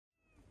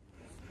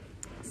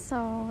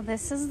So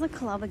this is the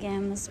club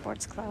again, the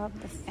sports club,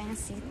 the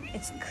fancy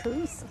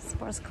exclusive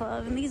sports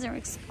club, and these are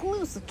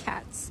exclusive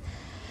cats.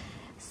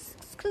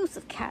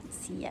 Exclusive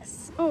cats,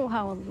 yes. Oh,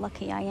 how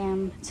lucky I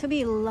am to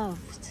be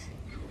loved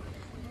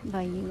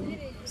by you,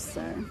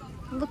 sir.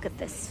 Look at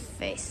this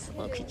face.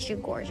 Look at your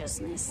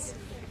gorgeousness.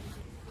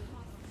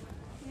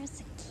 There's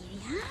a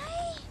kitty.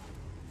 Hi.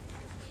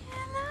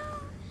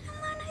 Hello.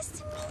 Hello, nice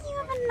to meet you.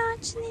 I have a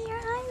notch in your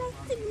eye. Nice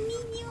to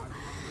meet you.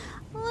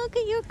 Look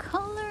at your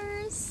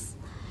colors.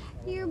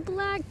 You're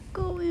black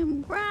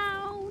going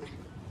brown.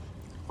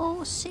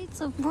 All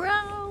shades of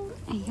brown.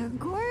 And you're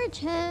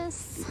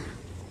gorgeous.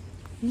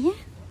 Yeah.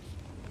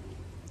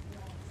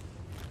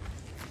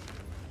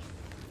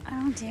 I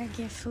don't dare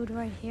get food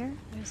right here.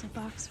 There's a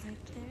box right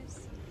there.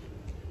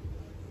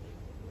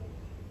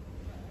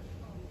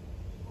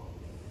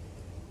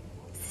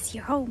 This is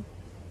your home.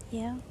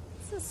 Yeah,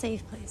 it's a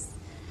safe place.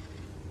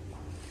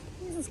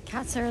 These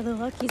cats are the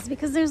luckiest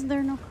because there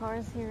are no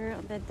cars here,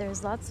 but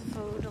there's lots of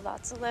food,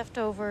 lots of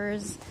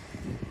leftovers,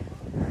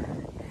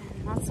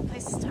 and lots of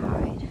places to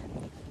hide.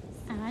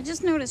 And I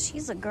just noticed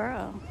she's a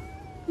girl.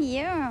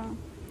 Yeah.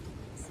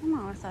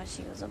 Somehow I thought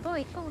she was a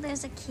boy. Oh,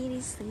 there's a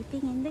kitty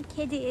sleeping in the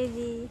kitty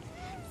evi.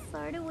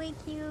 Sorry to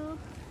wake you.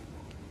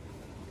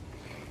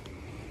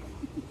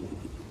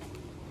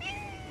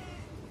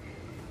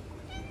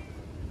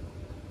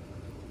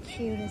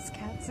 Cutest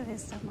cats of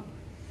Istanbul.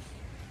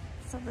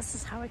 So this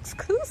is how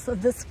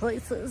exclusive this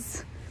place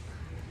is.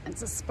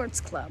 It's a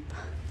sports club,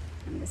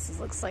 and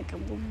looks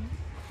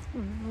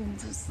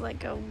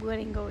like a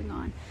wedding going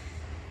on.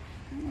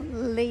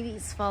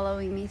 Lady's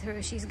following me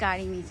through. She's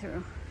guiding me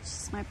through.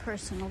 She's my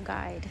personal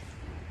guide.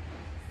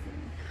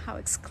 How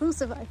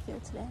exclusive I feel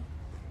today.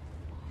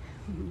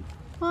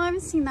 Well, I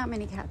haven't seen that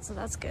many cats, so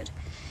that's good.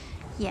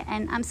 Yeah,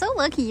 and I'm so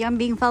lucky I'm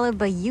being followed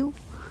by you.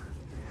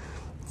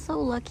 So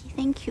lucky,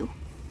 thank you.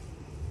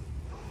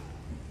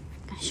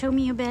 Show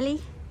me your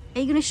belly. Are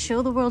you gonna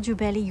show the world your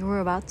belly? You were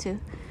about to.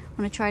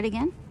 Wanna try it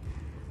again?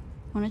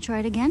 Wanna try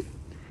it again?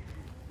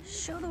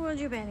 Show the world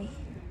your belly.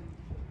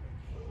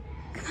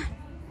 Come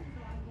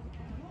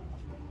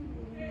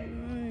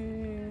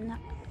on.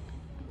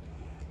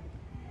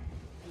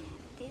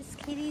 This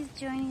kitty's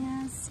joining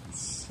us.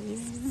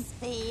 She's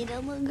spayed,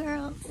 a little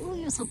girl. Oh,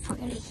 you're so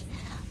pretty.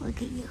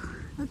 Look at you.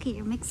 Look at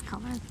your mixed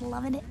colors.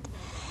 Loving it.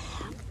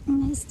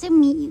 Nice to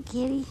meet you,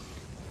 kitty.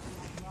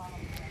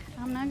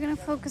 I'm not gonna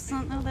focus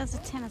on. Oh, that's a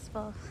tennis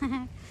ball.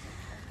 Oh,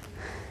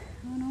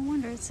 no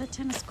wonder it's a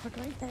tennis court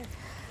right there.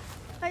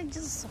 I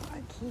just saw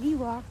a kitty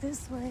walk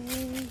this way.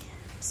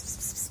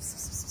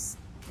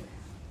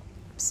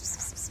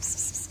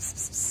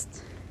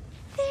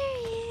 There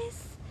he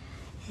is.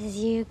 Is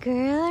you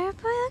girl or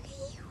boy? Look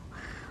at you.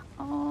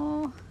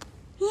 Oh,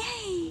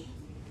 yay!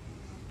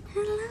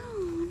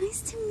 Hello,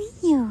 nice to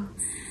meet you.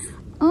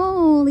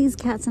 Oh, these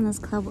cats in this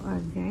club are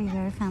very,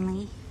 very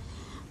friendly.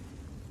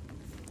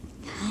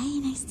 Hi,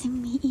 nice to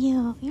meet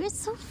you. You're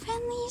so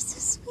friendly, you're so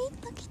sweet.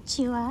 Look at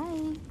you,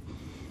 hi.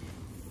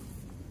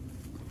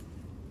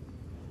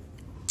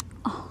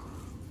 Oh,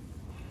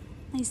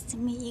 nice to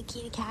meet you,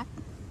 kitty cat.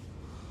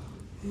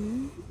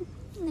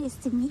 Nice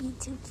to meet you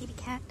too, kitty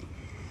cat.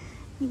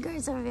 You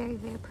guys are very,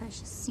 very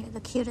precious. You're the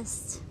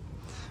cutest.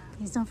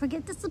 Please don't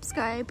forget to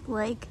subscribe,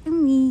 like,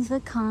 and leave a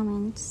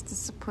comment to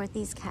support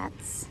these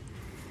cats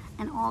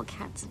and all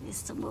cats of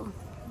Istanbul.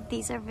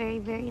 These are very,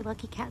 very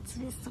lucky cats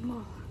of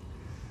Istanbul.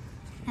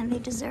 And they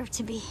deserve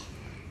to be.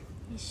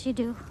 Yes, you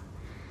do.